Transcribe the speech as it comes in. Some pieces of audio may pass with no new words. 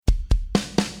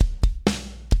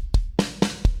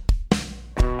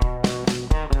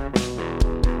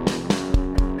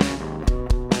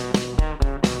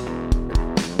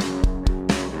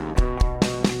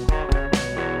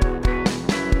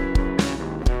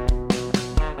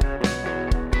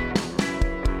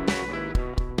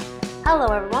Hello,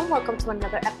 everyone. Welcome to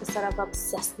another episode of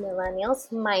Obsessed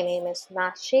Millennials. My name is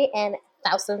Nashi, and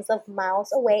thousands of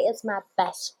miles away is my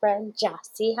best friend,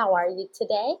 Jassy. How are you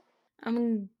today?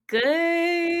 I'm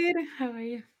good. How are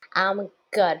you? I'm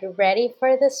good. Ready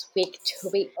for this week to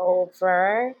be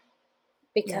over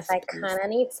because Yes, I please. kind of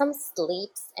need some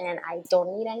sleeps and I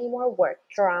don't need any more work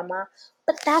drama.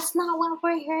 But that's not what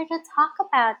we're here to talk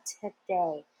about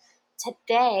today.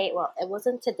 Today, well, it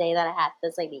wasn't today that I had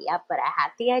this idea, but I had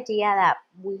the idea that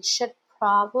we should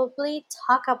probably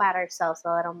talk about ourselves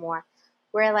a little more.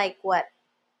 We're like, what,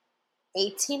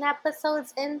 18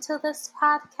 episodes into this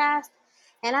podcast?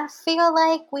 And I feel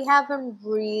like we haven't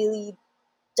really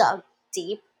dug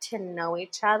deep to know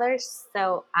each other.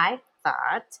 So I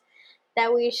thought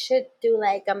that we should do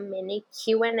like a mini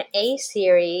Q&A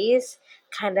series,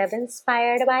 kind of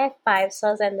inspired by Five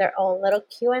Stars and their own little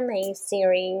Q&A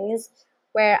series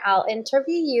where I'll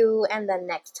interview you and the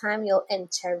next time you'll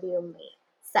interview me.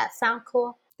 Does that sound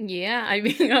cool? Yeah, I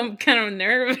mean, I'm kind of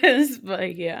nervous,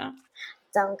 but yeah.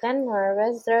 Don't get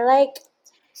nervous. They're like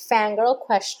fangirl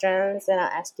questions, and I'll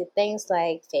ask you things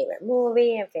like favorite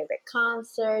movie and favorite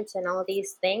concerts and all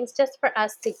these things just for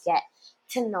us to get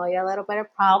to know you a little better.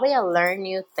 Probably I'll learn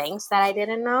new things that I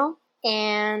didn't know.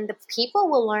 And the people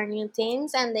will learn new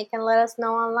things and they can let us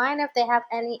know online if they have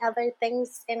any other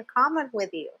things in common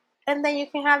with you. And then you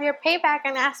can have your payback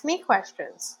and ask me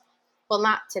questions. Well,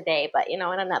 not today, but in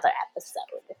another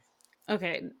episode.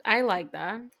 Okay, I like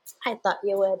that. I thought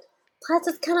you would. Plus,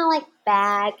 it's kind of like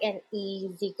back and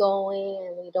easy going,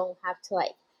 and we don't have to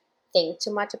like think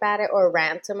too much about it or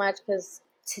rant too much because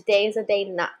today is a day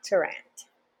not to rant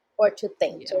or to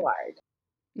think Yeah. too hard.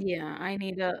 Yeah, I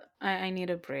need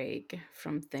a break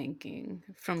from thinking,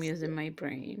 from using my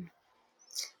brain.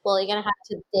 Well, you're gonna have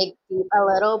to dig deep a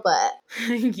little, but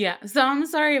Yeah. So I'm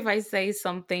sorry if I say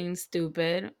something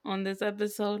stupid on this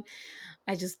episode.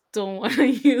 I just don't want to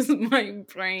use my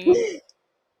brain.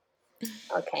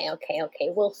 okay.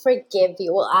 We'll forgive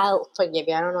you. Well, I'll forgive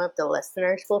you. I don't know if the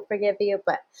listeners will forgive you,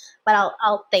 but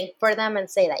I'll think for them and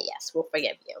say that yes, we'll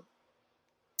forgive you.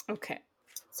 Okay.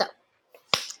 So,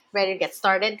 ready to get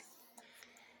started?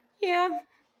 Yeah.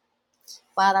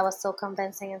 Wow, that was so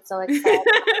convincing and so exciting.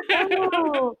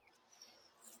 Oh.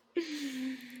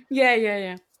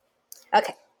 Yeah.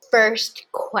 Okay, first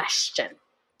question.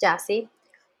 Jassy,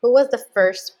 who was the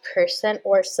first person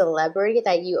or celebrity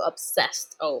that you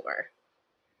obsessed over?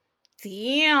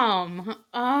 Damn.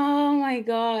 Oh my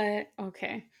god.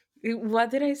 Okay.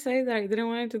 What did I say that I didn't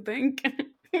want to think?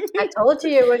 I told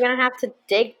you we're gonna have to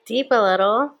dig deep a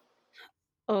little.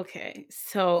 Okay.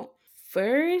 So,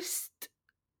 first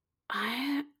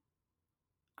I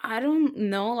I don't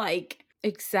know like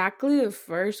exactly the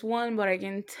first one, but I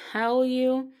can tell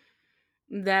you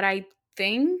that I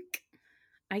think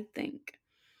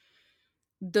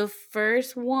the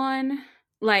first one,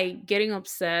 like getting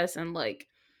obsessed and like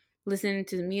listening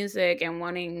to the music and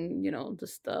wanting, the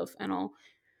stuff and all,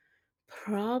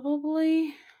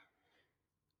 probably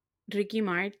Ricky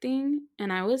Martin,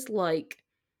 and I was like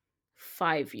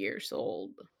 5 years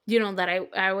old. That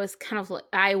I was kind of like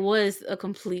I was a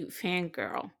complete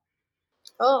fangirl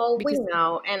Oh, we because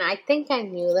know, and I think I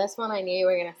knew this one. I knew you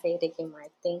were gonna say Ricky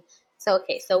Martin. So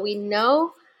okay, so we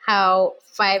know how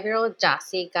 5-year-old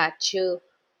Jassy got you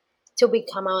to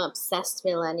become an obsessed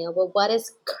millennial, but what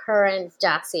is current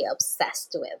Jassy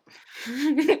obsessed with?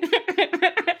 I'm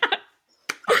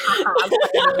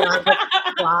putting you on the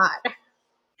spot.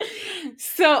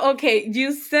 So okay,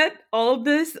 you set all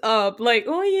this up like,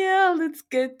 oh yeah, let's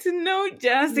get to know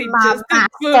Jassy My just to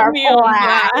put master me on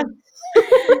blast. plan.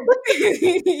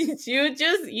 You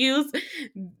just use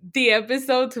the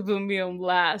episode to put me on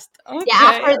blast. Yeah,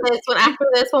 Okay. after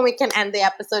this one, we can end the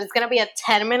episode. It's gonna be a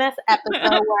 10 minute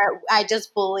episode where I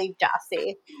just bully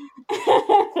Jossie.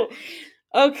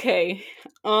 Okay.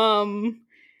 Um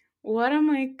what am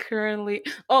I currently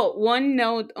Oh, one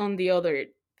note on the other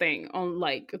thing, on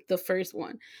like the first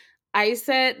one. I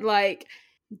said like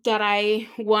that I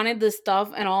wanted the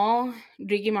stuff and all,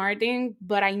 Ricky Martin,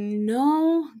 but I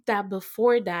know that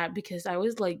before that, because I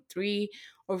was like 3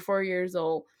 or 4 years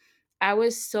old, I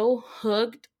was so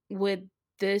hooked with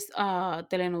this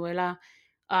telenovela,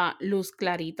 Luz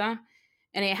Clarita,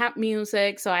 and it had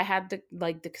music. So I had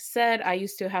the cassette. I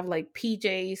used to have like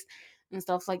PJs and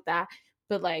stuff like that,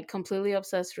 but like completely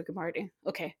obsessed with Ricky Martin.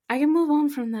 Okay, I can move on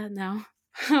from that now.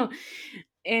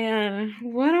 And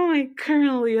what am I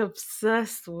currently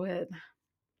obsessed with?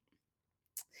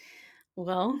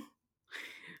 Well,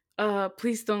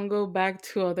 please don't go back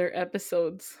to other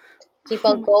episodes. Oh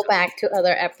People my go back to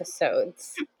other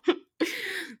episodes. god.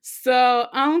 So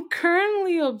I'm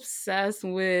currently obsessed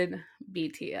with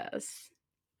BTS.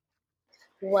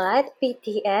 What?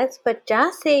 BTS? But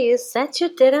Jesse, you said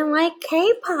you didn't like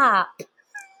K-pop.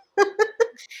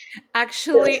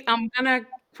 Actually, I'm gonna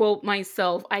quote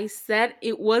myself. I said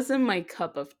it wasn't my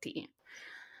cup of tea.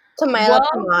 Tomato, Well,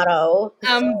 tomato.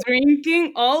 I'm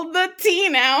drinking all the tea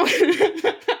now.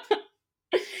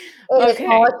 It is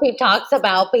all Okay. she talks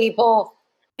about, people.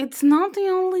 It's not the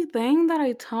only thing that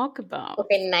I talk about.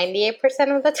 Okay,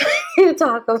 98% of the time you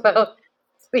talk about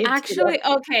BTS. Actually,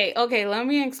 okay, let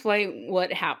me explain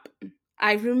what happened.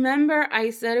 I remember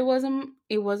I said it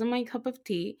wasn't my cup of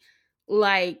tea.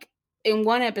 Like in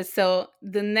one episode,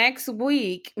 the next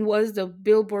week was the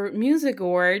Billboard Music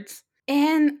Awards,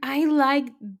 and I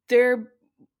liked their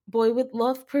Boy with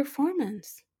Love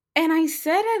performance. And I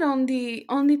said it on the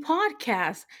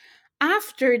podcast.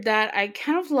 After that, I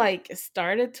kind of like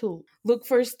started to look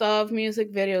for stuff,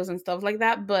 music videos and stuff like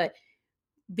that, but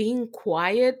being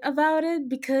quiet about it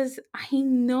because I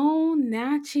know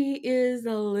Nachi is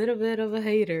a little bit of a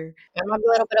hater. I'm a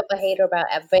little bit of a hater about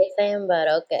everything, but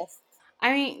okay.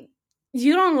 I mean,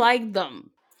 you don't like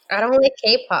them. I don't like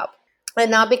K-pop.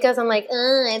 And not because I'm like,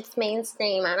 it's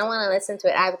mainstream. I don't want to listen to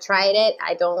it. I've tried it.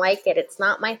 I don't like it. It's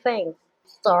not my thing.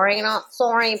 Sorry, not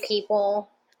sorry, people.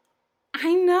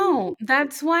 I know.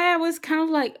 That's why I was kind of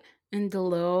like in the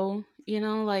low,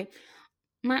 like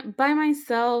by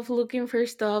myself looking for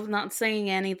stuff, not saying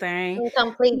anything In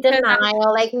complete because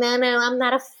denial. Like, no, I'm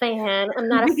not a fan. I'm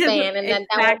not a because fan. And then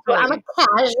that went to, I'm a exactly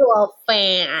casual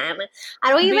fan. I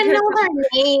don't even because know their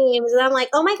names. And I'm like,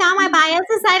 oh my God, my bias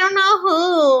is I don't know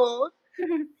who.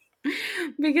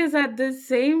 because at the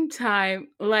same time,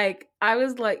 like I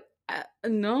was like,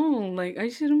 no, like I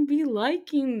shouldn't be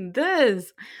liking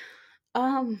this.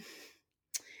 Um,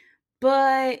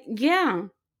 but yeah,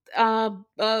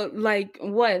 like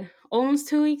what? Almost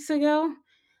 2 weeks ago,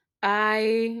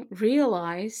 I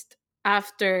realized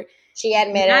after She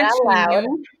admitted out Nachi loud.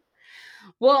 knew.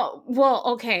 Well,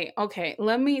 okay.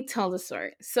 Let me tell the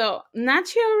story. So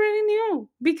Nachi already knew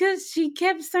because she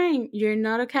kept saying, "You're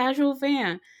not a casual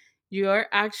fan. You're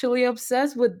actually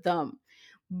obsessed with them."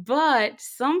 But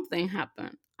something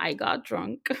happened. I got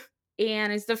drunk,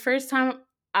 and it's the first time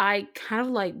I kind of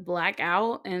like black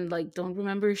out and like don't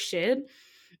remember shit.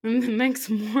 And the next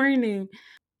morning,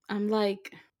 I'm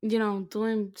like,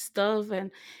 doing stuff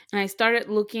and I started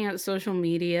looking at social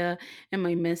media and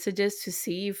my messages to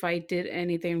see if I did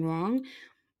anything wrong.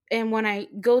 And when I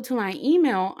go to my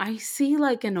email, I see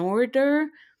like an order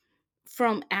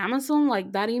from Amazon,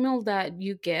 like that email that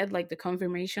you get, like the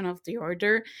confirmation of the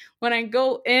order. When I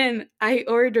go in, I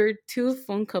ordered two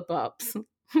Funko Pops,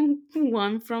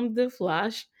 one from The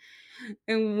Flash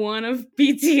and one of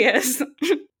BTS.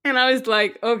 And I was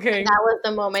like, And okay, that was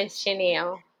the moment she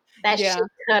knew that she yeah,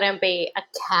 couldn't be a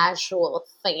casual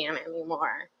fan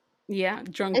anymore. yeah,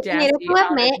 And drunk she needed Jassy to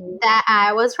out of admit me. that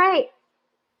I was right.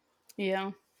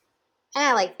 Yeah, And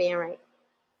I like being right.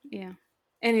 yeah.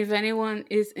 And if anyone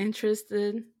is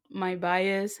interested, my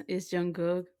bias is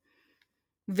Jungkook.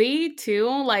 V too,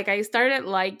 like I started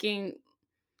liking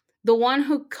the one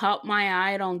who caught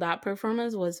my eye on that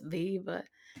performance was V, but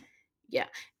yeah.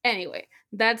 Anyway,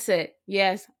 that's it.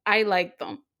 Yes, I like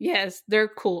them. Yes, they're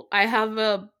cool. I have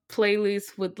a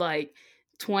playlist with like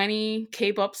 20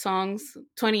 K-pop songs,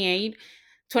 28,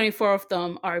 24 of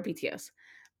them are BTS.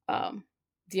 Um,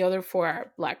 the other four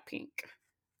are Blackpink.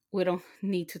 We don't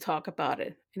need to talk about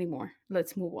it anymore.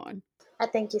 Let's move on. I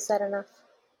think you said enough.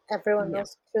 Everyone Yeah.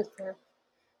 knows the truth now.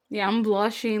 Yeah, I'm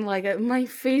blushing. Like my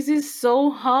face is so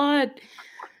hot.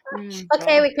 Oh my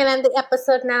Okay, god. we can end the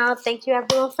episode now. Thank you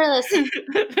everyone for listening.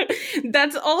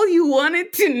 That's all you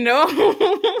wanted to know.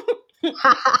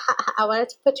 I wanted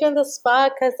to put you on the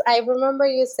spot because I remember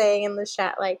you saying in the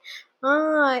chat, like,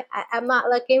 oh, I'm not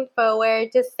looking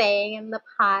forward to saying in the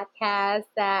podcast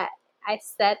that I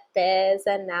said this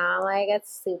and now I'm like a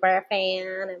super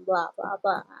fan and blah, blah,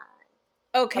 blah.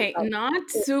 Okay, not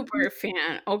super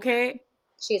fan, okay?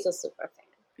 She's a super fan.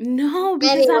 No,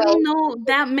 because I Anyway, don't know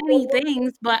that many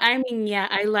things, but I mean, yeah,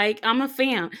 I'm a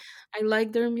fan. I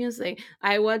like their music.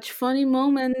 I watch funny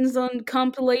moments on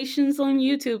compilations on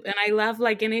YouTube and I laugh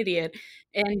like an idiot.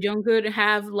 And Jungkook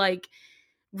have like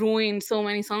ruined so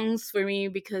many songs for me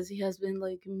because he has been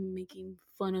like making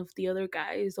fun of the other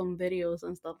guys on videos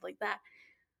and stuff like that.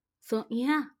 So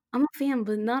yeah, I'm a fan,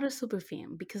 but not a super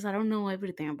fan because I don't know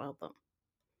everything about them.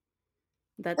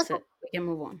 That's it. We can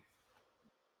move on.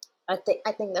 I think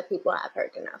that people have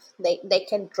heard enough. They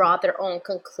can draw their own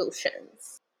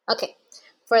conclusions. Okay,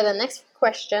 for the next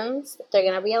questions, they're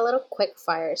gonna be a little quick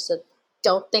fire, so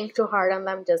don't think too hard on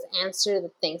them. Just answer the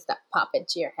things that pop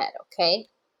into your head. Okay.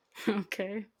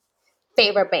 Okay.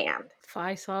 Favorite band?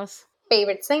 Phi sauce.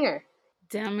 Favorite singer?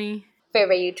 Demi,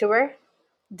 Favorite YouTuber?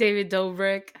 David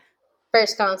Dobrik,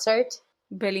 First concert?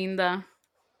 Belinda,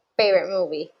 Favorite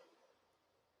movie?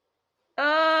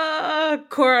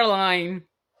 Coraline.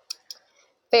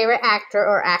 Favorite actor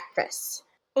or actress?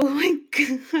 Oh my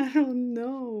god, I don't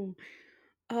know.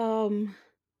 Um,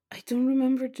 I don't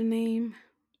remember the name,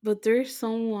 but there's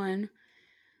someone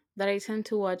that I tend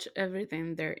to watch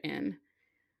everything they're in.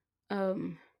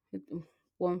 Um, with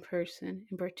one person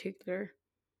in particular.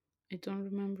 I don't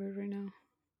remember right now.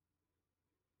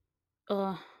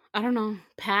 Uh, I don't know.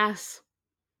 Pass.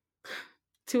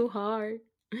 Too hard.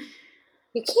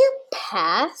 You can't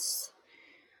pass.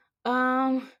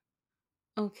 Um.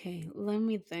 Okay. Let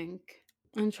me think.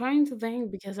 I'm trying to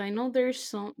think because I know there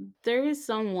is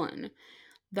someone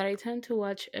that I tend to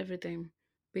watch everything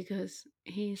because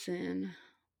he's in.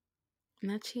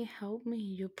 Nachi, help me.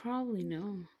 You probably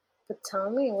know. But tell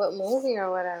me what movie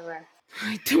or whatever.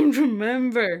 I don't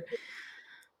remember.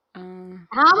 Uh,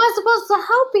 How am I supposed to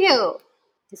help you?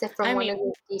 Is it from I one mean, of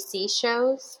your DC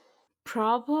shows?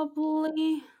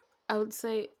 probably I would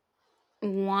say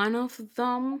one of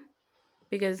them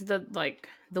because the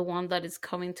one that is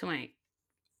coming to my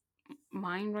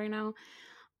mind right now.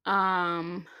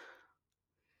 Um,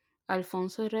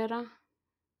 Alfonso Herrera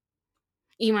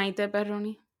y Maite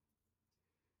Perroni.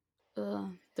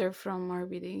 They're from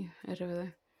RBD.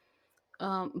 RBD.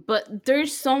 But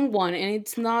there's someone, and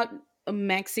it's not a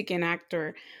Mexican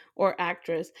actor or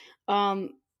actress.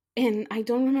 And I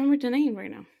don't remember the name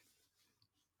right now.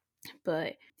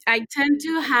 But I tend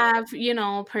to have,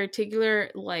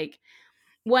 particular like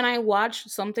when I watch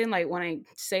something, like when I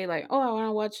say like, "Oh, I want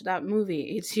to watch that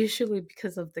movie," it's usually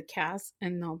because of the cast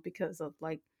and not because of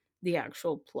like the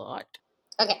actual plot.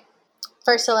 Okay.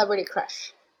 First celebrity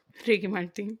crush. Ricky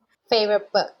Martin,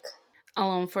 Favorite book.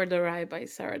 Alone for the Ride by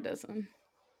Sarah Dessen.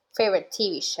 Favorite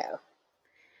TV show.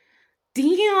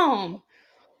 Damn.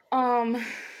 Um,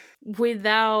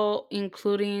 without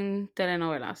including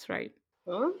telenovelas, right?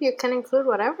 Well, you can include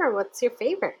whatever. What's your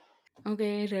favorite?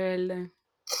 Okay, Rebelde.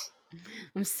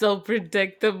 I'm so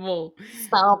predictable.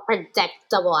 So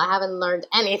predictable. I haven't learned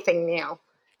anything new.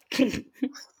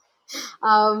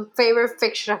 Favorite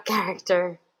fictional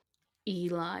character.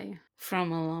 Eli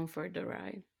from Alone for the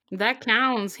Ride. That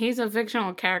counts. He's a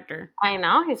fictional character. I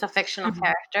know he's a fictional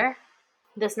character.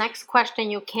 This next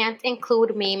question, you can't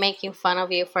include me making fun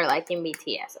of you for liking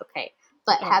BTS, okay?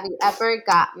 But Oh, have you ever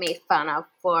got made fun of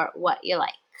for what you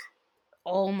like?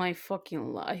 all my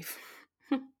fucking life.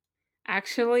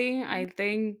 Actually, I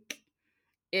think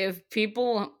if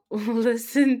people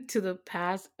listen to the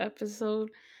past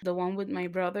episode, the one with my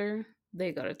brother,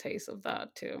 they got a taste of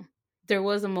that too. There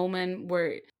was a moment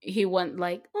where he went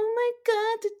like, "Oh my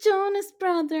god, the Jonas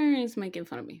Brothers," making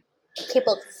fun of me.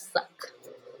 People suck.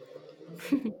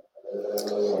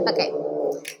 Okay,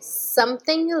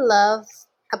 something you love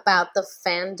about the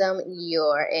fandom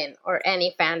you're in, or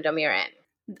any fandom you're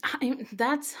in.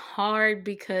 That's hard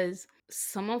because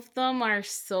some of them are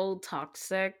so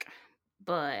toxic,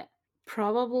 but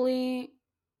probably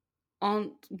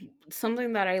on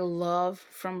something that I love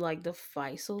from like the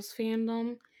Faisals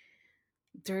fandom,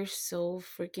 they're so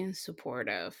freaking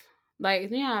supportive. Like,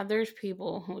 yeah, there's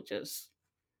people who just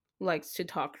likes to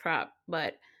talk crap,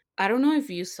 but I don't know if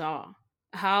you saw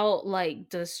how like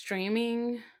their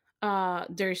streaming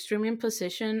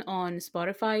position on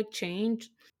Spotify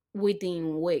changed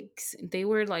within weeks. They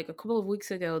were like a couple of weeks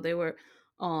ago, they were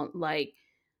on like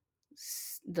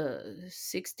the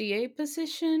 68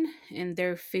 position and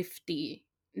they're 50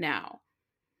 now.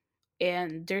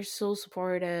 And they're so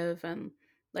supportive and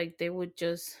like they would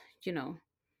just,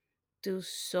 do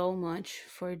so much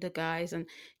for the guys and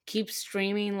keep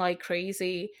streaming like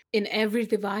crazy in every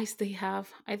device they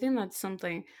have. I think that's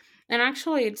something. And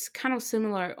actually, it's kind of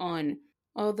similar on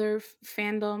other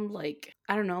fandom. Like,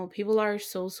 I don't know, people are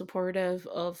so supportive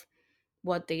of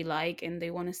what they like and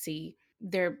they want to see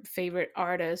their favorite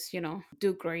artists,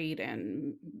 do great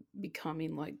and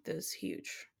becoming like this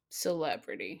huge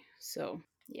celebrity. So,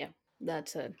 yeah,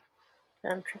 that's it.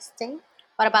 Interesting.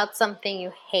 What about something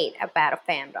you hate about a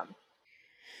fandom?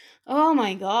 Oh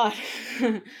my god.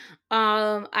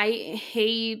 I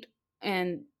hate,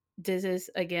 and this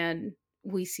is again,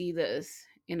 we see this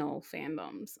in all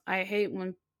fandoms. I hate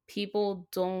when people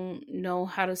don't know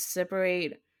how to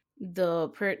separate the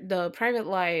private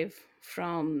life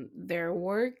from their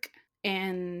work,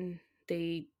 and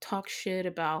they talk shit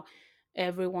about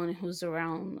everyone who's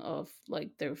around of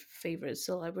like their favorite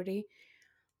celebrity,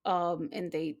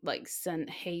 and they like send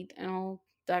hate and all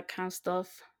that kind of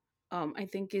stuff. I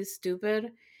think is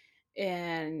stupid,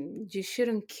 and you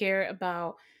shouldn't care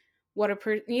about what a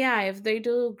person, yeah, if they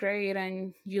do great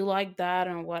and you like that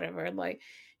and whatever, like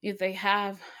if they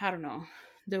have, I don't know,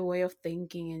 their way of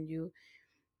thinking and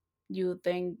you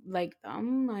think like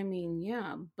them, I mean,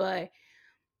 yeah, but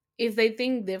if they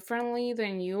think differently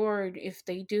than you, or if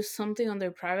they do something on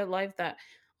their private life that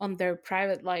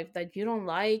you don't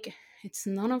like, it's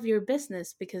none of your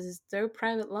business because it's their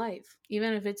private life.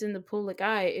 Even if it's in the public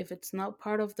eye, if it's not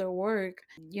part of their work,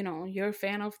 you're a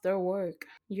fan of their work.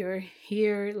 You're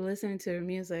here listening to their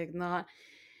music, not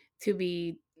to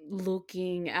be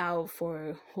looking out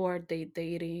for who are they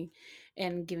dating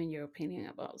and giving your opinion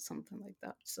about something like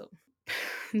that. So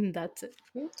that's it.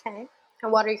 Okay.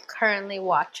 And what are you currently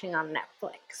watching on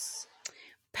Netflix?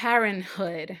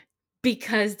 Parenthood,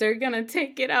 because they're gonna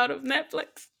take it out of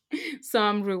Netflix. So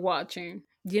I'm rewatching.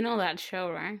 You know that show,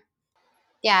 right?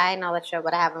 Yeah, I know the show,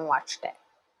 but I haven't watched it.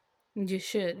 You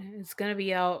should. It's gonna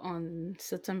be out on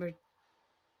September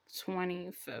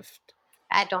 25th.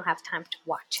 I don't have time to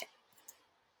watch it.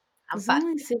 I'm It's fucked.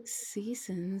 only 6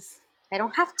 seasons. I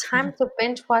don't have time to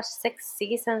binge watch 6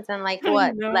 seasons in like I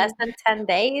what, less know. than 10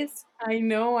 days? I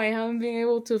know. I haven't been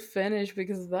able to finish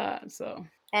because of that. So,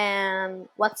 And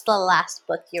what's the last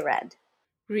book you read?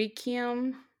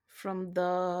 Requiem from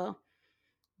the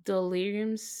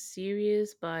Delirium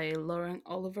series by Lauren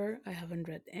Oliver. I haven't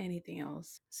read anything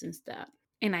else since that.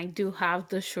 And I do have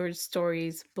the short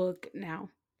stories book now.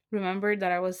 Remember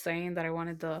that I was saying that I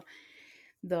wanted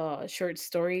the short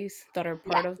stories that are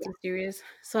Yeah, part of yeah. the series.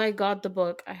 So I got the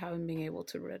book. I haven't been able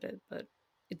to read it, but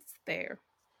it's there.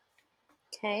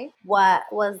 Okay. What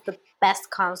was the best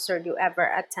concert you ever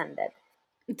attended?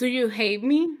 Do you hate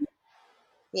me?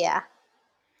 Yeah.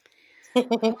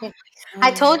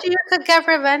 I God. told you you could get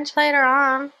revenge later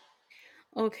on.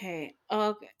 Okay.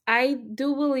 I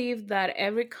do believe that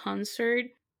every concert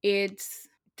it's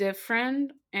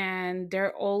different and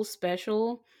they're all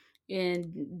special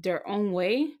in their own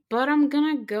way. But I'm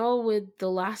gonna go with the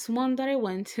last one that I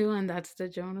went to, and that's the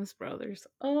Jonas Brothers.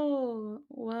 Oh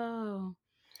wow.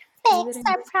 I Big didn't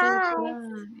expect surprise.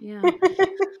 that. Yeah.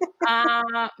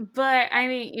 But I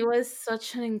mean it was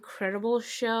such an incredible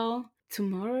show.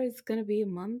 Tomorrow is gonna be a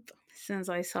month since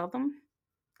I saw them.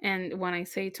 And when I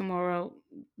say tomorrow,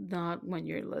 not when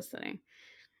you're listening.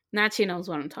 Nachi knows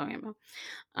what I'm talking about.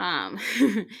 Um,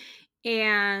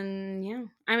 and yeah,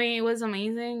 I mean, it was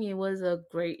amazing. It was a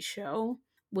great show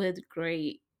with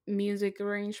great music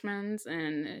arrangements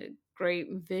and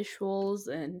great visuals.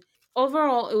 And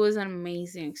overall, it was an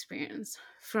amazing experience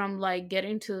from like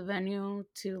getting to the venue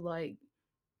to like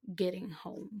getting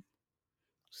home.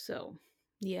 So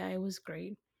yeah, it was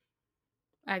great.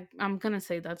 I'm gonna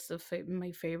say that's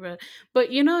my favorite. But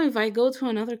if I go to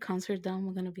another concert, then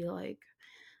I'm gonna be like,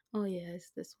 oh yeah,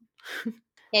 it's this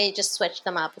Yeah, you just switch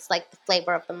them up. It's like the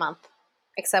flavor of the month.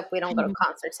 Except we don't go to one.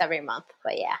 concerts every month.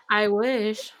 But yeah, I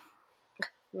wish.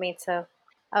 me too.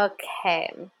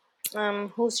 Okay.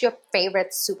 Who's your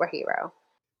favorite superhero?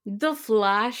 The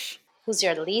Flash. Who's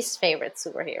your least favorite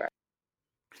superhero?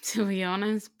 To be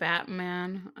honest,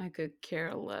 Batman. I could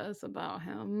care less about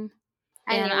him.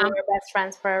 I And knew we were best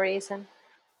friends for a reason.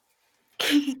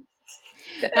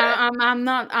 I'm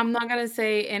not gonna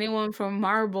say anyone from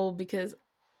Marvel because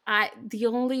the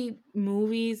only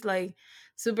movies like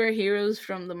superheroes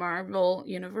from the Marvel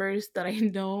universe that I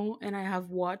know and I have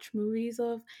watched movies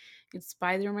of, it's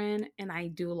Spider-Man, and I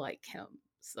do like him.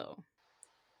 So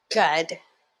Good.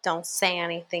 Don't say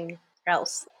anything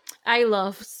else. I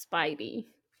love Spidey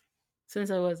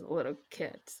since I was a little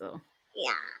kid. So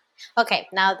Yeah. Okay,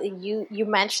 now that you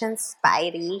mentioned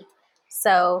Spidey.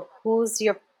 So, who's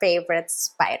your favorite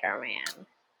Spider-Man?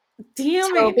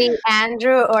 damn it. Toby,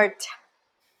 Andrew, or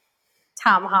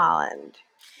Tom Holland?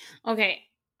 Okay,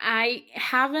 I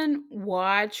haven't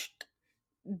watched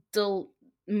the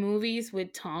movies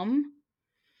with Tom,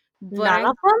 but None I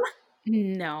of them?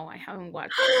 no, I haven't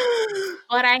watched them.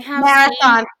 But I have seen.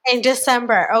 Marathon in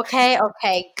December. Okay,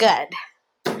 okay, good.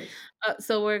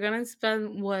 So we're gonna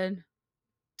spend what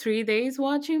 3 days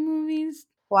watching movies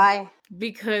Why?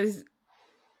 because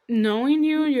knowing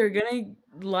you, you're gonna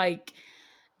like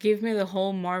give me the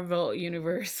whole Marvel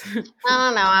universe. I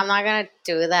don't know. I'm not gonna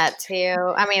do that to you.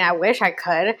 I mean, I wish I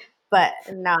could, but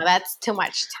no, that's too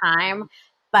much time.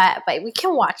 But we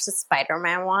can watch the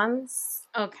Spider-Man ones.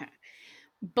 Okay,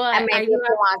 And but maybe I if do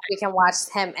you want, we can watch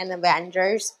him in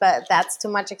Avengers, but that's too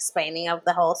much explaining of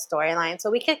the whole storyline. So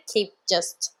we could keep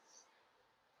just,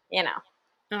 you know,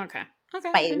 have okay, okay,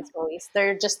 okay. Spidey's movies.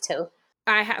 They're just two.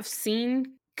 I have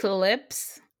seen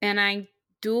clips, and I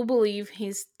do believe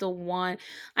he's the one.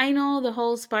 I know the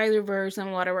whole Spider Verse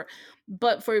and whatever,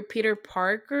 but for Peter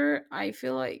Parker, I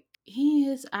feel like he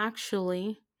is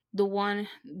actually. the one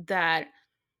that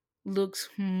looks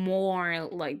more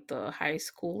like the high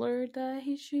schooler that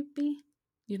he should be.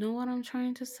 You know what I'm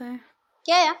trying to say?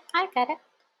 Yeah, yeah, I get it.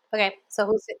 Okay,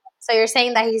 so so you're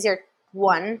saying that he's your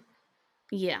one,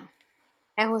 Yeah.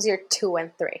 and who's your two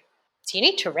and three? So you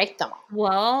need to rate them all.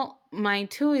 Well, my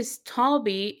two is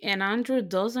Toby, and Andrew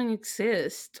doesn't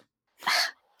exist.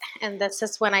 And this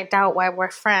is when I doubt why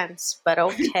we're friends. But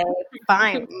okay,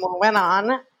 fine. Moving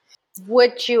on.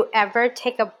 Would you ever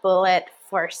take a bullet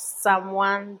for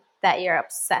someone that you're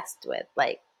obsessed with,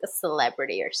 like a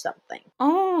celebrity or something?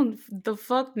 Oh, the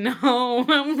fuck no.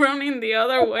 I'm running the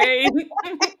other way.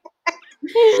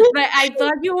 Like, I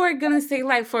thought you were gonna say,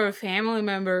 like, for a family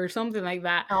member or something like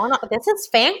that. No, no, this is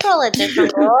fangirl edition,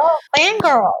 girl.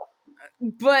 Fangirl.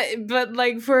 But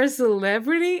like, for a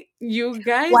celebrity, you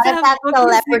guys What if have that fucking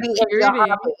celebrity is your security.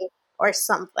 hobby or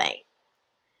something?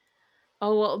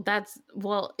 Oh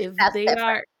well, if That's they different.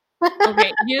 are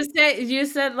okay. You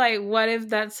said like, what if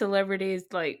that celebrity is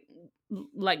like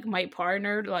my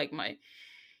partner, like my,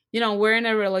 we're in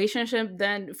a relationship.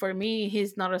 Then for me,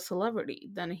 he's not a celebrity.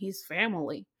 Then he's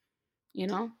family. You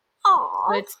know, so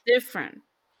Aw. it's different.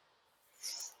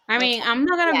 I mean, Okay. I'm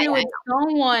not gonna Yeah, be yeah, I with know.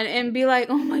 someone and be like,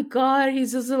 "Oh my god,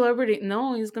 he's a celebrity."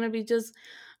 No, he's gonna be just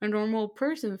a normal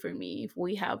person for me if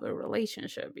we have a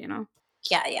relationship.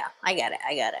 Yeah, yeah. I get it.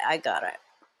 I get it. I got it.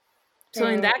 So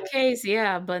in Mm, that case,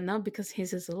 yeah, but not because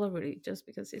he's a celebrity, just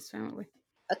because he's family.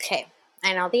 okay.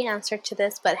 I know the answer to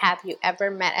this, but have you ever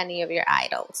met any of your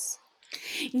idols?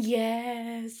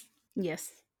 Yes.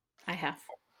 Yes, I have.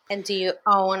 And do you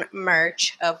own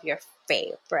merch of your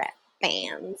favorite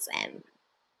bands and,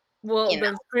 Well,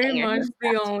 that's pretty singers much and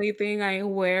the stuff? only thing I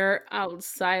wear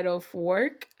outside of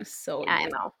work. So Yeah, I yeah.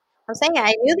 know. I'm saying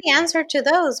I knew the answer to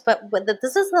those, but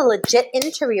this is a legit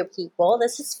interview, people.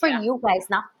 This is for Yeah. you guys,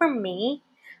 not for me.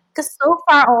 Because so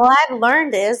far, all I've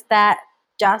learned is that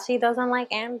Jossie doesn't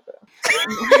like Andrew.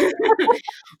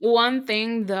 One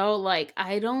thing though, like,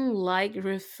 I don't like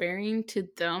referring to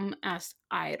them as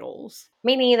idols.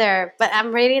 Me neither. But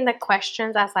I'm reading the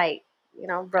questions as I,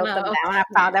 wrote them down. I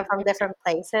Okay. found them from Okay. different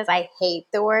places. I hate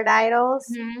the word idols,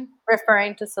 Mhm.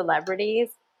 referring to celebrities.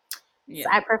 So Yeah.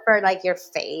 I prefer like your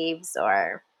faves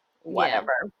or Yeah.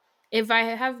 whatever. If I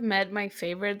have met my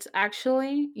favorites,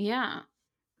 actually, yeah,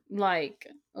 like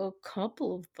a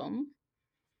couple of them.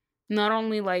 Not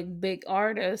only like big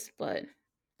artists, but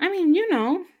I mean,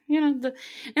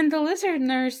 and the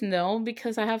listeners know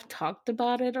because I have talked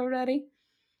about it already.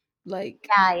 Like,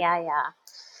 Yeah, yeah, yeah.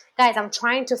 Guys, I'm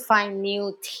trying to find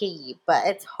new tea, but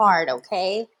it's hard,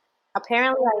 okay?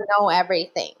 Apparently, I know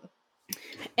everything.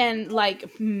 and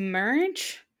like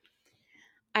merch,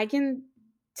 I can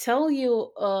tell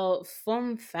you a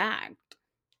fun fact.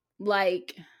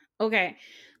 Like, okay,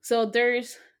 so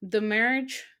there's the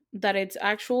merch that it's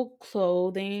actual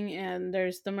clothing, and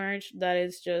there's the merch that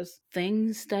is just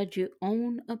things that you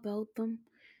own about them,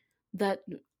 that,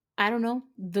 I don't know,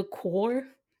 the core.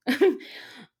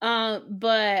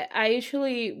 But I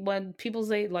usually, when people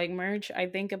say like merch, I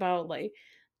think about like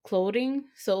clothing.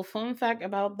 So fun fact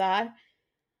about that,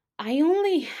 I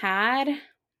only had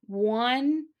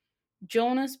one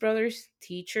Jonas Brothers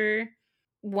teacher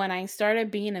when I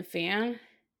started being a fan,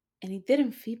 and it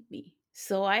didn't fit me.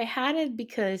 So I had it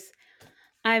because,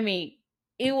 I mean,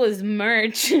 it was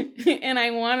merch and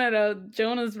I wanted a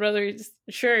Jonas Brothers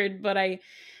shirt, but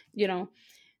you know,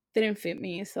 didn't fit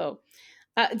me. So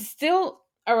it's still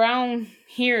around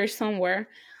here somewhere.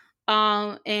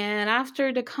 And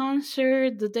after the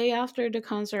concert, the day after the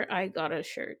concert, I got a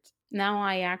shirt. Now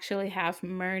I actually have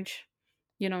merch,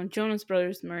 Jonas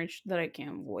Brothers merch that I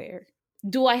can wear.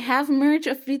 Do I have merch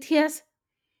of BTS?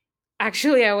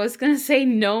 Actually, I was gonna say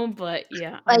no, but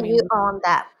yeah, I But you mean, own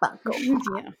that Funko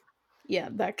Pop, yeah, yeah,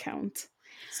 that counts.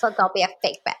 so don't be a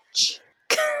fake bitch.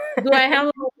 Do I have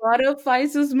a lot of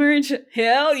Isis merch?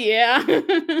 Hell yeah.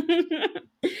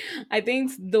 I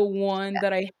think it's the one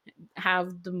that I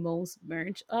have the most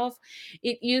merch of.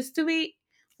 It used to be,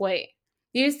 wait,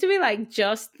 it used to be like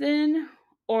Justin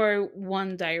or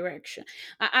One Direction.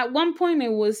 At one point,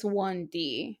 it was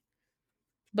 1D,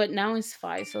 but now it's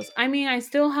Faisal's. I mean, I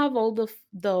still have all the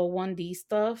 1D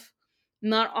stuff.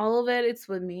 Not all of it. It's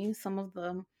with me. Some of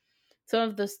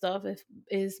the stuff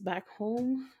is back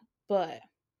home, but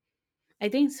I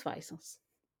think it's Faisal's.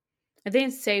 I think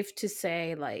it's safe to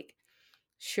say like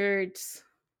shirts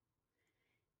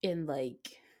and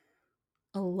like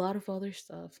a lot of other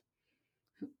stuff,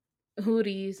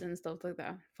 hoodies and stuff like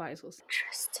that. Faisal's.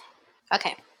 Interesting.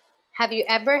 Okay. Have you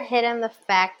ever hidden the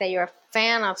fact that you're a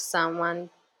fan of someone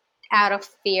out of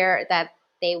fear that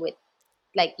they would,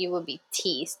 like, you would be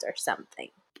teased or something?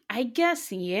 I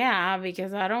guess yeah,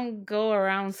 because I don't go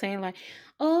around saying like,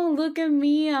 "Oh, look at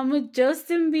me, I'm a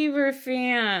Justin Bieber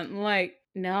fan." Like,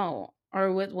 no,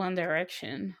 or with One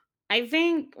Direction. I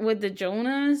think with the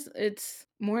Jonas, it's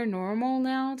more normal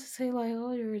now to say like,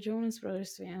 "Oh, you're a Jonas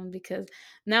Brothers fan," because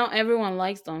now everyone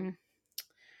likes them.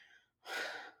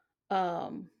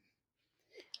 Um,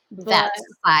 but That's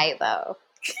sigh though.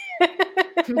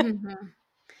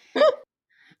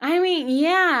 I mean,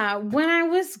 yeah, when I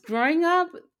was growing up,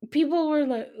 people were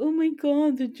like, "Oh my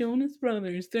god, the Jonas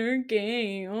Brothers, they're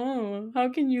gay. Oh, how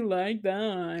can you like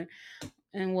that?"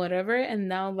 And whatever. And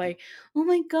now, like, "Oh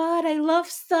my god, I love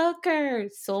soccer."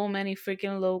 So many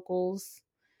freaking locals.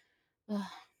 Ugh.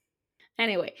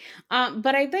 Anyway,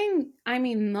 but I think, I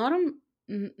mean, n-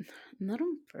 not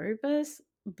on purpose,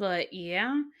 but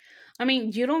yeah. I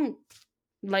mean, you don't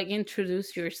like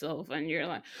introduce yourself and you're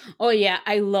like, "Oh yeah,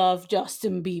 I love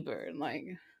Justin Bieber."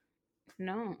 Like,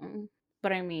 no.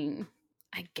 But I mean,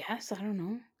 I guess, I don't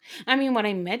know. I mean, when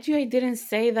I met you, I didn't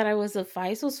say that I was a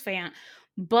Faisos fan,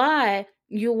 but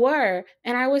you were,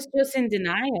 and I was just in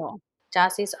denial.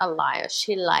 Jassie's a liar.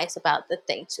 She lies about the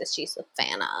things that she's a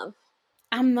fan of.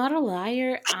 I'm not a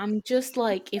liar. I'm just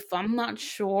like, if I'm not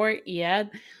sure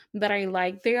yet that I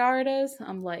like the artist,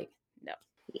 I'm like, no.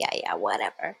 Yeah, yeah,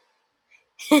 whatever.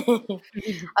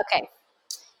 Okay.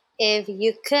 If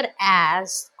you could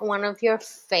ask one of your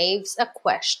faves a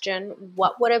question,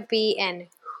 what would it be and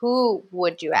who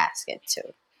would you ask it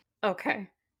to? Okay.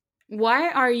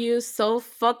 Why are you so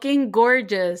fucking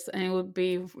gorgeous? And it would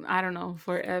be, I don't know,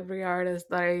 for every artist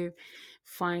that I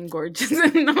find gorgeous.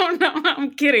 No, no,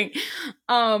 I'm kidding.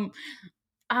 Um,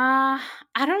 I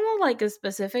don't know like a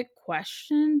specific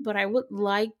question, but I would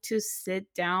like to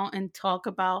sit down and talk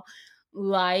about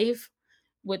life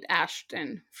with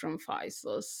Ashton from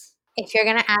Faisal's. If you're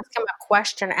gonna ask him a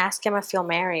question, ask him if you'll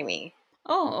marry me.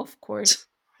 Oh, of course.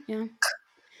 Yeah.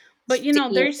 But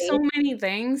It's there's so easy. many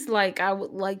things like I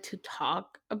would like to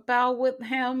talk about with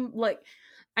him. Like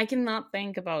I cannot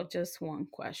think about just one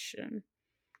question.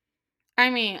 I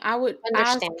mean, I would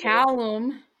ask Understandable.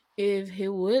 Callum if he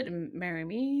would marry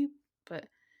me, but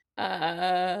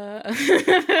uh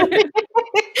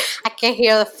I can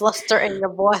hear the fluster in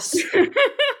your voice.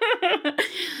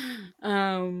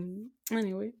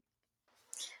 anyway.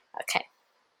 Okay.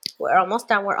 We're almost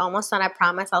done. We're almost done. I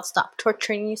promise I'll stop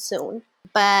torturing you soon.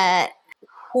 But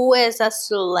who is a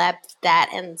celeb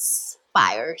that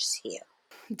inspires you?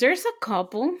 There's a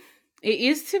couple. It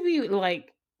used to be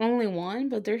like only one,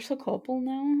 but there's a couple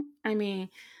now. I mean,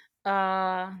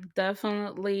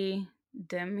 definitely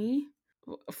Demi.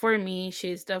 For me,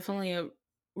 she's definitely a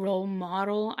role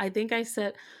model. I think I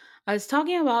was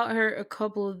talking about her a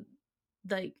couple,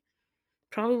 like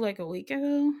probably like a week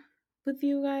ago with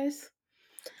you guys.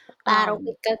 About a Um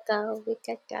week ago, week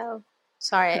ago.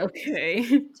 Sorry, it's okay.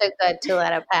 too good to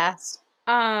let it pass.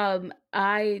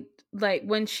 I like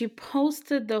when she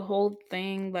posted the whole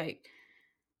thing, like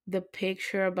the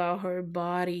picture about her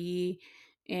body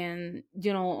and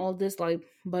all this like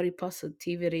body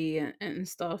positivity and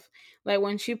stuff. Like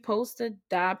when she posted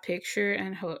that picture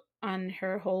and her on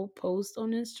her whole post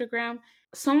on Instagram,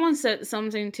 someone said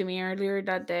something to me earlier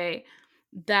that day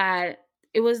that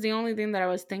it was the only thing that I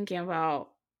was thinking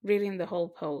about reading the whole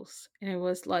post. And it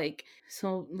was like,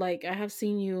 so like I have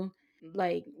seen you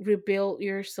like rebuild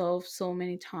yourself so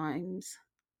many times,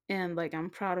 and like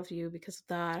I'm proud of you because of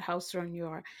that, how strong you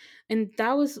are. And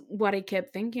that was what I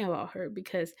kept thinking about her,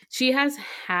 because she has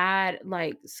had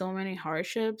like so many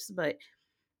hardships, but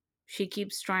she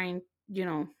keeps trying,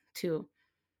 to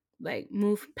like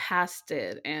move past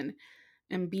it and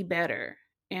be better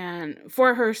and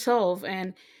for herself,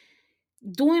 and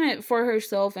doing it for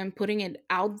herself and putting it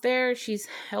out there. She's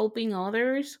helping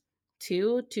others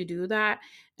too to do that,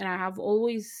 and I have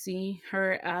always seen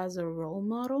her as a role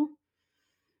model.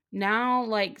 Now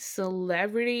like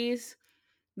celebrities,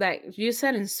 like you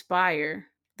said, inspire,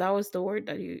 that was the word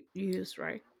that you used,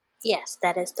 right? Yes,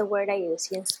 that is the word I use.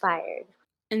 He inspired.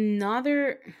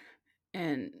 Another,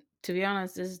 and to be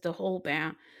honest, this is the whole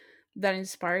band that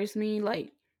inspires me,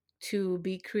 like to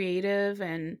be creative,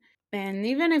 and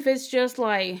even if it's just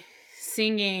like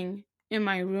singing in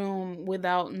my room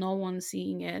without no one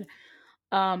seeing it,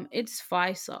 it's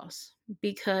Five Sauce,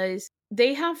 because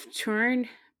they have turned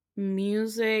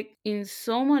music in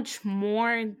so much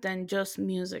more than just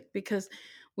music. Because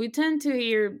we tend to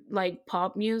hear like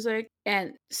pop music,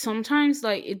 and sometimes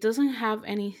like it doesn't have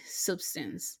any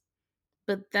substance,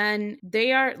 but then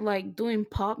they are like doing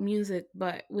pop music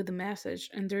but with a message,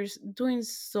 and there's doing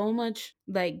so much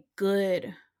like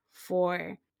good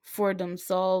for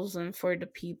themselves and for the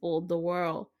people, the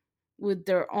world, with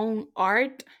their own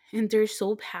art, and they're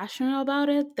so passionate about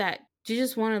it that you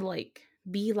just want to like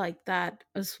be like that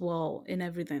as well in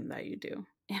everything that you do.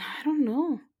 And I don't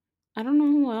know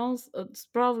who else. It's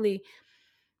probably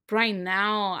right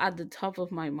now at the top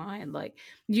of my mind. Like,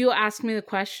 you asked me the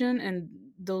question, and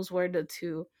those were the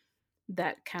two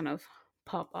that kind of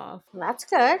pop off. That's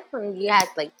good. You had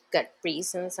like good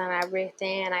reasons and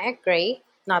everything, and I agree.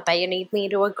 Not that you need me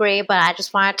to agree, but I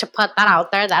just wanted to put that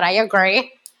out there that I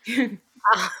agree.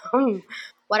 Um,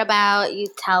 what about you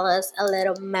tell us a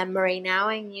little memory now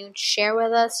and you share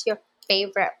with us your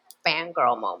favorite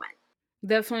fangirl moment?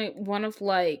 Definitely one of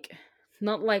like,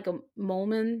 not like a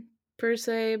moment per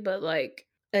se, but like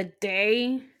a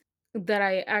day that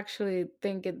I actually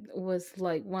think it was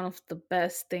like one of the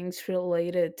best things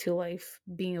related to like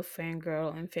being a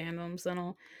fangirl and fandoms and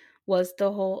all, was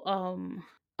the whole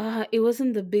it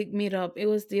wasn't the big meetup, it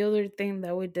was the other thing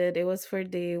that we did. It was for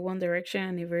the One Direction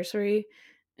anniversary,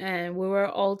 and we were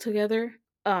all together.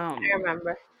 I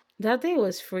remember. That day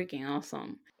was freaking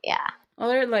awesome. Yeah.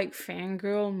 Other like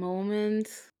fangirl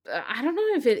moments. I don't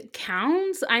know if it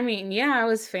counts. I mean, yeah, I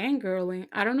was fangirling.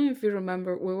 I don't know if you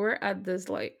remember, we were at this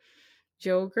like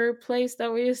Joker place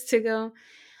that we used to go,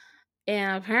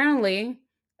 and apparently,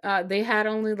 they had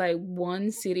only like one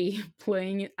CD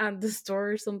playing at the store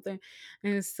or something,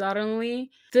 and suddenly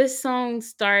this song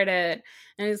started,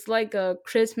 and it's like a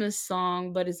Christmas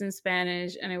song, but it's in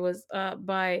Spanish, and it was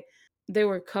by, they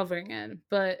were covering it,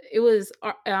 but it was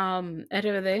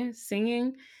RBD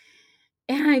singing,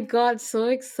 and I got so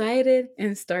excited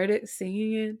and started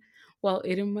singing it while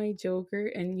eating my Joker,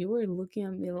 and you were looking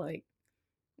at me like,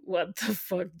 "What the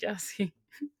fuck, Jassy?"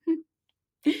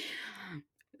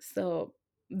 So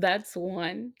that's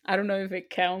one. I don't know if it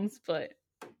counts, but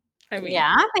I mean,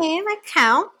 Yeah, I mean, that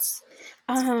counts.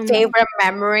 um, Favorite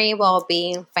memory while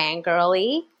being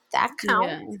fangirly, that yeah.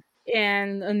 counts.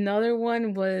 And another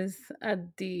one was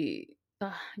at the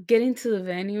getting to the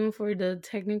venue for the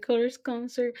Technicolors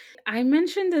concert. I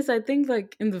mentioned this, I think,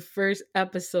 like in the first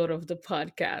episode of the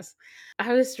podcast.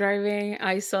 I was driving,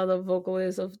 I saw the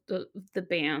vocalist of the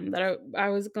band that I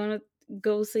was gonna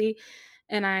go see,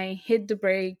 and I hit the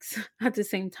brakes at the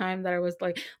same time that I was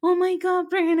like, "Oh my god,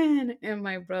 Brandon!" And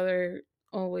my brother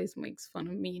always makes fun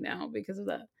of me now because of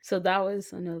that. So that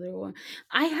was another one.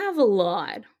 I have a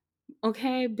lot,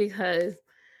 okay, because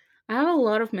I have a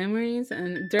lot of memories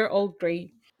and they're all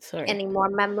great. Sorry. Any more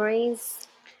memories?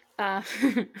 Uh,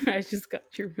 I just got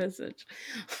your message.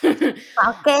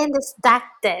 Stop getting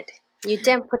distracted. You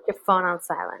didn't put your phone on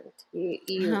silent.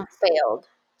 You failed.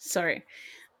 Sorry.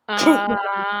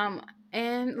 Um,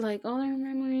 and like other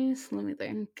memories, let me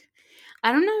think.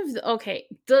 I don't know if, okay,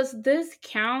 does this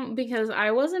count? Because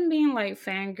I wasn't being like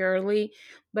fangirly,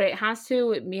 but it has to do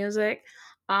with music.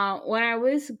 When I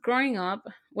was growing up,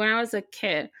 when I was a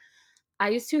kid, I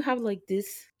used to have like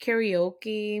this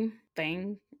karaoke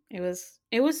thing. It was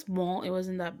small, it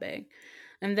wasn't that big.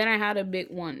 And then I had a big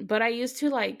one. But I used to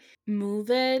like move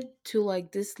it to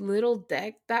like this little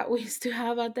deck that we used to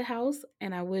have at the house,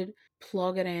 and I would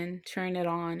plug it in, turn it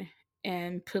on,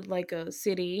 and put like a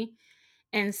CD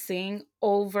and sing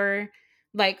over,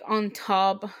 like on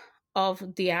top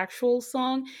of the actual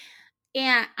song.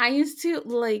 And I used to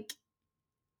like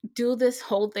do this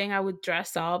whole thing. I would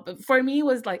dress up. For me, it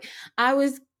was like I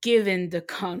was given the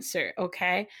concert,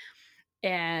 okay?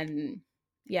 And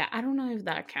yeah, I don't know if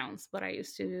that counts, but I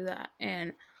used to do that.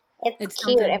 And It's it's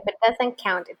cute. If something, it doesn't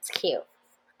count, it's cute.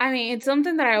 I mean, it's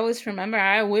something that I always remember.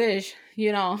 I wish,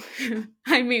 I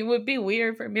mean, it would be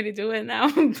weird for me to do it now,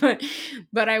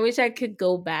 but I wish I could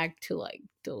go back to like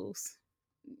those,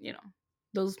 you know,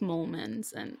 those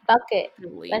moments and Fuck it.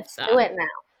 relive Let's do that. it now.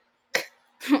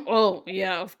 Oh,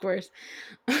 yeah, of course.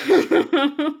 We're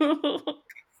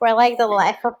like the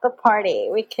life of the party.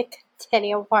 We could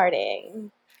continue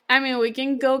partying. I mean, we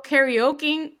can go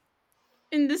karaoke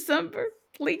in December.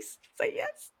 Please say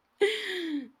yes.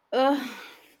 Ugh.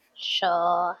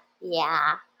 Sure.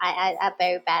 Yeah. I'm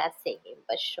very bad at singing,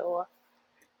 but sure.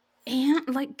 And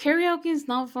like karaoke is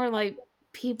not for like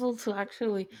people to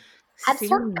actually I'm sing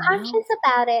well. subconscious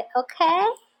about it, okay?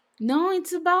 No,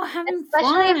 it's about having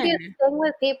Especially if you fun. sing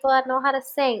with people that know how to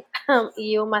sing.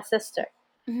 You, my sister.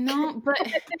 No, but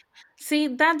see,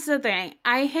 that's the thing.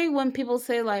 I hate when people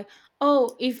say like,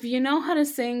 "Oh, if you know how to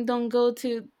sing, don't go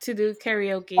to do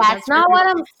karaoke." That's That's for not people. what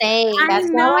I'm saying. I That's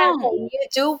not what I'm know, saying. You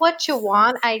do what you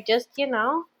want. I just,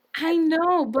 I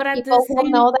know, but at the people will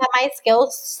same, know that my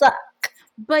skills suck.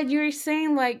 but you're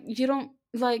saying like you don't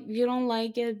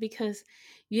like it because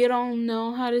you don't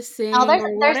know how to Now, sing there's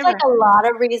or there's like whatever. a lot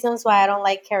of reasons why I don't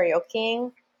like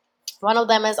karaokeing. One of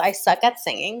them is I suck at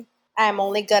singing. I'm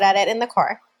only good at it in the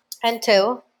car. And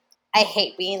two, I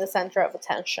hate being the center of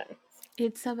attention.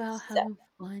 It's about So having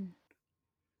fun.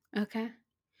 Okay.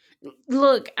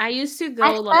 Look, I used to I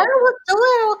go said like I would do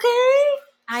it, okay?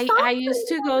 I Stop used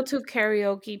to it. go to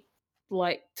karaoke,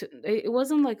 like it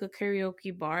wasn't like a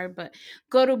karaoke bar, but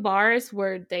go to bars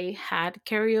where they had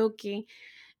karaoke,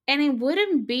 and it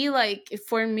wouldn't be like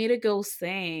for me to go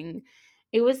sing.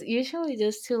 It was usually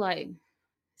just to like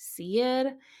see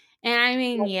it. And I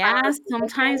mean, Like, fun yeah, with people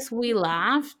sometimes we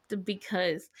laughed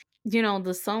because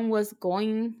the song was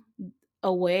going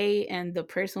away and the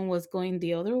person was going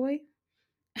the other way.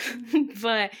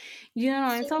 But see,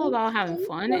 it's all about having see,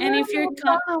 fun. you're And gonna if you're move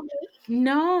down on me.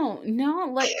 no,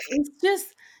 no, like it's just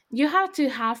you have to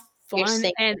have You're fun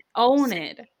singing, and own singing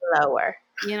it, lower.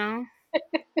 you know?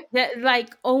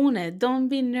 Like own it. Don't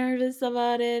be nervous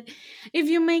about it. If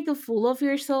you make a fool of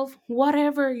yourself,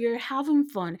 whatever, you're having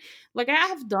fun. Like I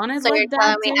have done it So you're like that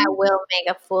telling me I too. will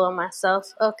make a fool of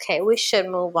myself? Okay, we should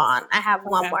move on. I have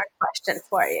one Okay. more question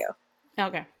for you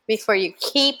Okay. before you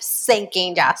keep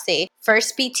sinking, Jossie.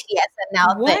 First BTS and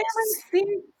now Why am I this.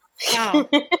 thinking? Stop.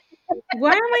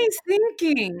 Why am I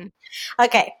thinking?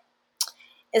 Okay,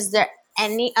 is there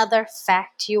any other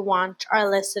fact you want our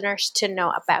listeners to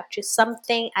know about you?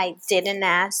 Something I didn't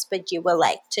ask, but you would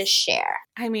like to share?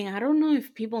 I mean, I don't know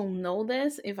if people know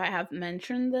this, if I have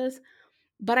mentioned this,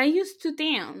 but I used to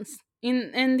dance.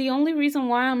 And the only reason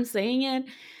why I'm saying it,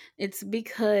 it's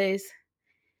because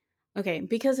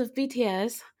because of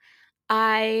BTS,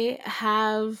 I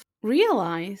have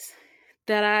realized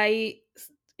that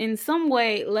in some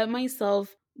way let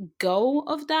myself go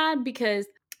of that because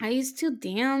I used to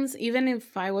dance even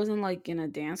if I wasn't like in a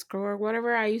dance crew or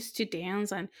whatever. I used to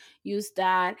dance and use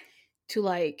that to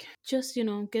like just,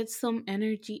 get some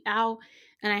energy out.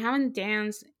 And I haven't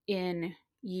danced in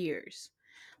years.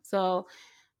 So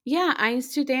yeah, I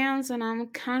used to dance, and I'm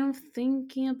kind of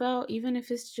thinking about even if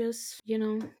it's just,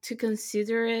 to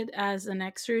consider it as an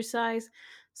exercise,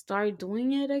 start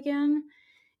doing it again.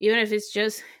 Even if it's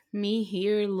just me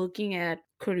here looking at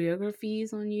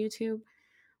choreographies on YouTube,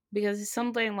 because it's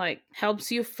something like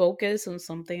helps you focus on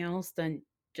something else than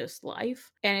just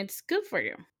life, and it's good for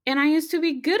you. And I used to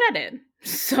be good at it,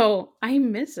 so I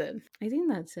miss it. I think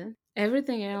that's it.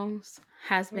 Everything else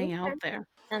has been Okay. out there.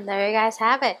 And there you guys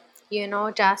have it. You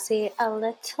know Jossie a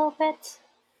little bit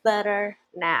better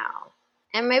now.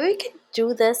 And maybe we can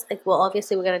do this. Like, well,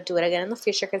 obviously we're gonna do it again in the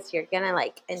future because you're gonna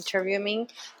like interview me.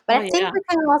 But Oh I think yeah. we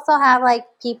can also have like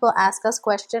people ask us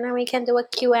questions, and we can do a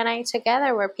Q&A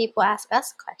together where people ask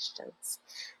us questions.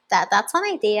 That's an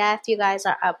idea if you guys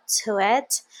are up to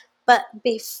it. But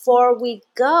before we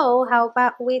go, how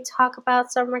about we talk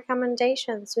about some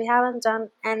recommendations? We haven't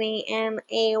done any in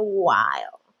a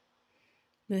while.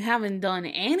 We haven't done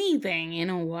anything in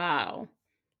a while.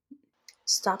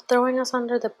 Stop throwing us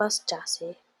under the bus,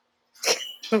 Jesse.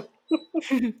 Do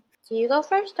you go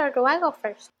first or do I go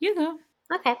first? You go.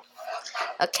 Okay.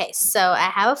 Okay, so I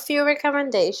have a few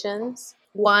recommendations.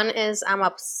 One is I'm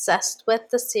obsessed with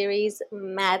the series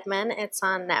Mad Men. It's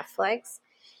on Netflix.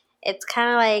 It's kind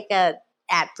of like a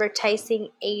advertising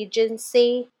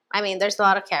agency. I mean, there's a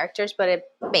lot of characters, but it's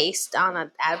based on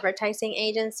an advertising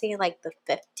agency in like the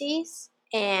 50s.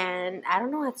 And I don't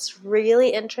know, it's really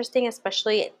interesting,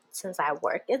 especially since I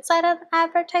work inside an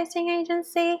advertising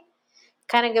agency.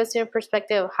 Kind of gives you a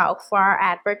perspective of how far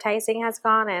advertising has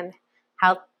gone and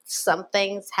how some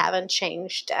things haven't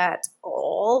changed at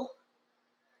all.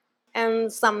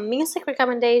 And some music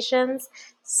recommendations.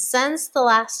 Since the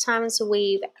last times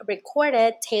we've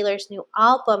recorded, Taylor's new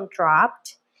album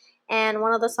dropped. And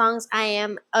one of the songs I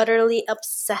am utterly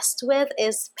obsessed with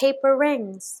is Paper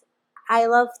Rings. I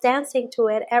love dancing to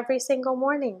it every single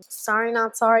morning. Sorry,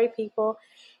 not sorry, people.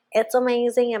 It's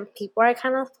amazing, and people are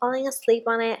kind of falling asleep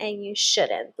on it, and you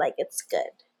shouldn't. Like, it's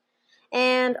good.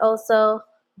 And also,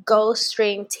 go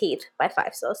stream Teeth by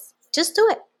Five Sauce. Just do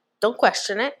it. Don't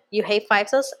question it. You hate Five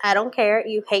Sauce? I don't care.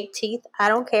 You hate Teeth? I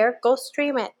don't care. Go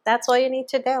stream it. That's all you need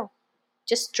to do.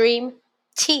 Just stream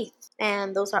Teeth.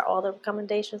 And those are all the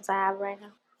recommendations I have right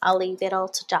now. I'll leave it all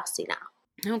to Jossie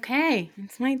now. Okay,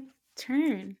 it's my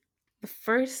turn. The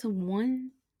first one,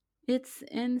 it's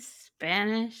in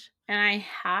Spanish, and I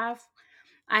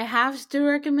have to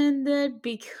recommend it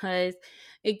because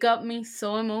it got me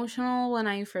so emotional when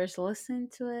I first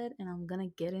listened to it, and I'm gonna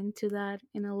get into that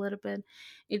in a little bit.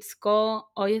 It's called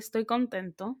Hoy Estoy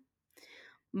Contento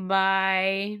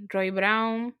by Roy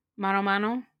Brown, Mano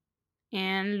Mano,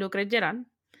 and Lucre Gerard.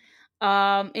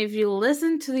 If you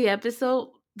listen to the episode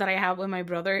that I have with my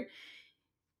brother,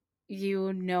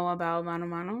 you know about Mano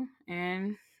Mano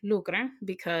and Lucre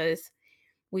because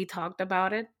we talked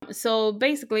about it. So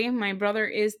basically, my brother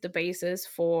is the basis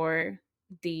for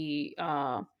the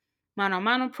Mano a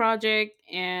Mano project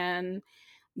and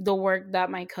the work that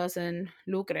my cousin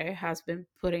Lucre has been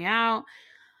putting out.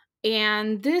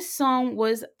 And this song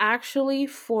was actually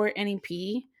for an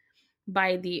EP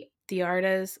by the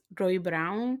artist Roy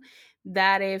Brown.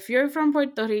 That if you're from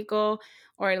Puerto Rico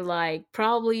or like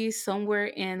probably somewhere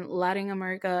in Latin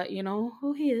America, you know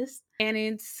who he is. And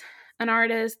it's an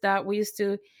artist that we used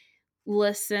to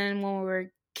listen when we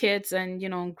were kids and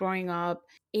growing up.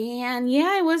 And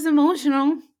yeah, it was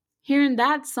emotional hearing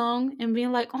that song and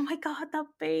being like, oh my god, that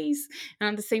bass. And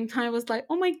at the same time it was like,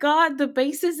 oh my god, the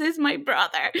bassist is my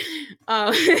brother.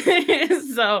 uh,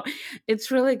 so it's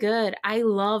really good. I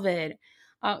love it.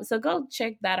 So go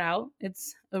check that out.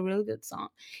 It's a really good song.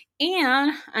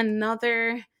 And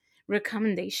another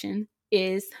recommendation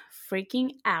is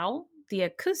Freaking Out, the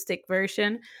acoustic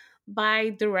version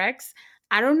by The Rex.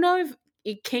 I don't know if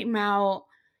it came out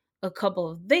a couple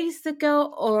of days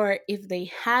ago or if they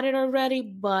had it already,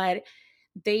 but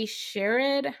they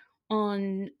shared it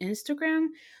on Instagram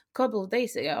a couple of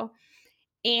days ago.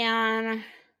 And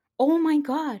oh my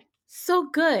god, so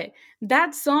good.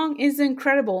 That song is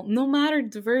incredible, no matter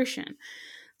the version.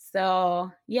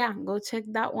 So yeah, go check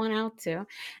that one out too.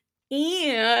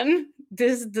 And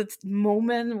this is the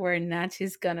moment where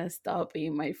Nachi's gonna stop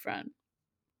being my friend.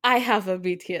 I have a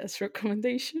BTS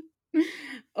recommendation.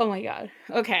 Oh my god.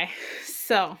 Okay.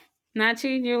 So,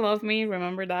 Nachi, you love me.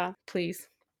 Remember that, please.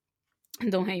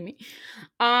 Don't hate me.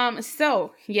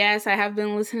 So yes, I have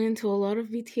been listening to a lot of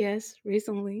BTS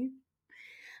recently.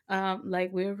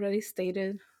 Like we already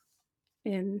stated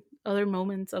in other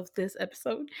moments of this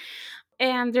episode.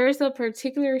 And there's a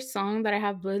particular song that I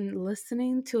have been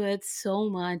listening to it so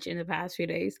much in the past few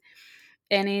days.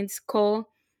 And it's called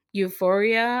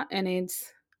Euphoria, and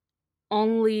it's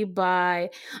only by,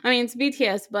 I mean, it's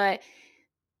BTS, but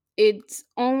it's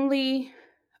only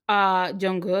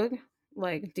Jungkook,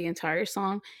 like the entire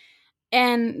song.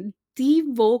 And the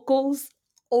vocals,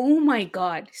 oh my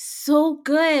god, so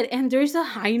good. And there's a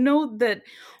high note that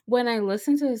when I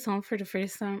listened to the song for the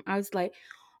first time, I was like,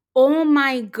 oh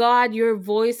my god, your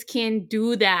voice can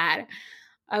do that.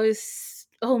 I was,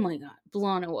 oh my god,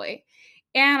 blown away.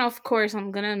 And of course,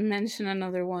 I'm gonna mention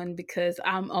another one because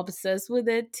I'm obsessed with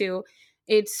it too.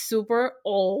 It's super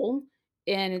old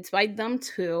and it's by them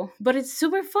too, but it's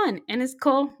super fun. And it's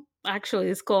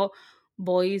called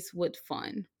Boys with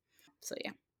Fun. So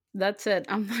yeah, that's it.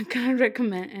 I'm not gonna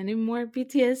recommend any more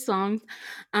BTS songs.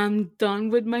 I'm done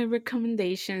with my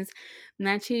recommendations.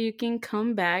 Nachi, you can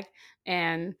come back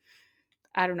and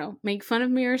I don't know, make fun of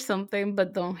me or something,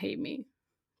 but don't hate me,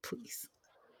 please.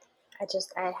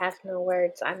 I have no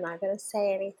words. I'm not going to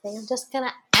say anything. I'm just going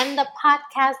to end the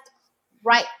podcast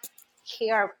right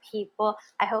here, people.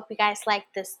 I hope you guys like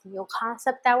this new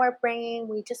concept that we're bringing.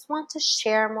 We just want to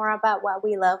share more about what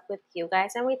we love with you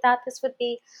guys, and we thought this would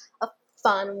be a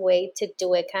fun way to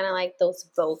do it, kind of like those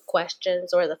Vogue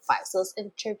questions or the Five Souls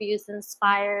interviews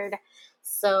inspired.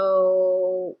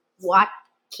 So, what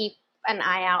keep an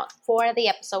eye out for the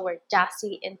episode where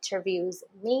Jassy interviews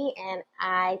me, and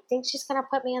I think she's gonna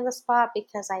put me on the spot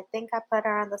because I think I put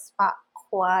her on the spot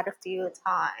quite a few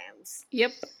times.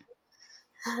 Yep.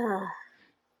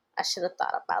 I should have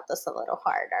thought about this a little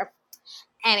harder.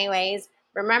 Anyways,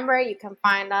 remember you can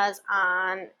find us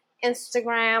on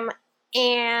Instagram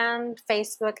and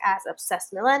Facebook as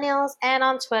Obsessed Millennials and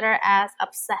on Twitter as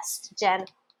Obsessed Gen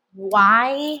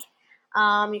Y.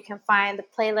 You can find the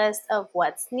playlist of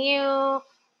what's new,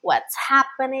 what's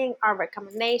happening, our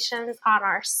recommendations on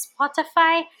our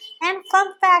Spotify. And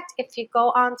fun fact, if you go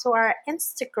onto our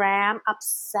Instagram,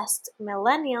 Obsessed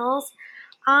Millennials,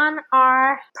 on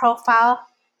our profile,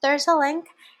 there's a link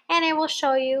and it will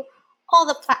show you all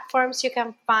the platforms you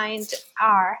can find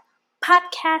our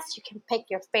podcast. You can pick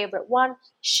your favorite one,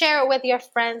 share it with your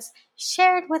friends,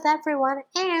 share it with everyone,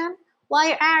 and while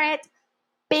you're at it,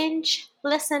 binge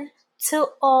listen to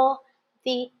all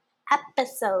the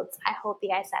episodes. I hope you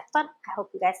guys had fun. I hope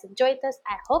you guys enjoyed this.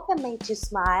 I hope it made you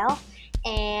smile.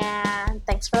 And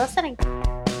thanks for listening.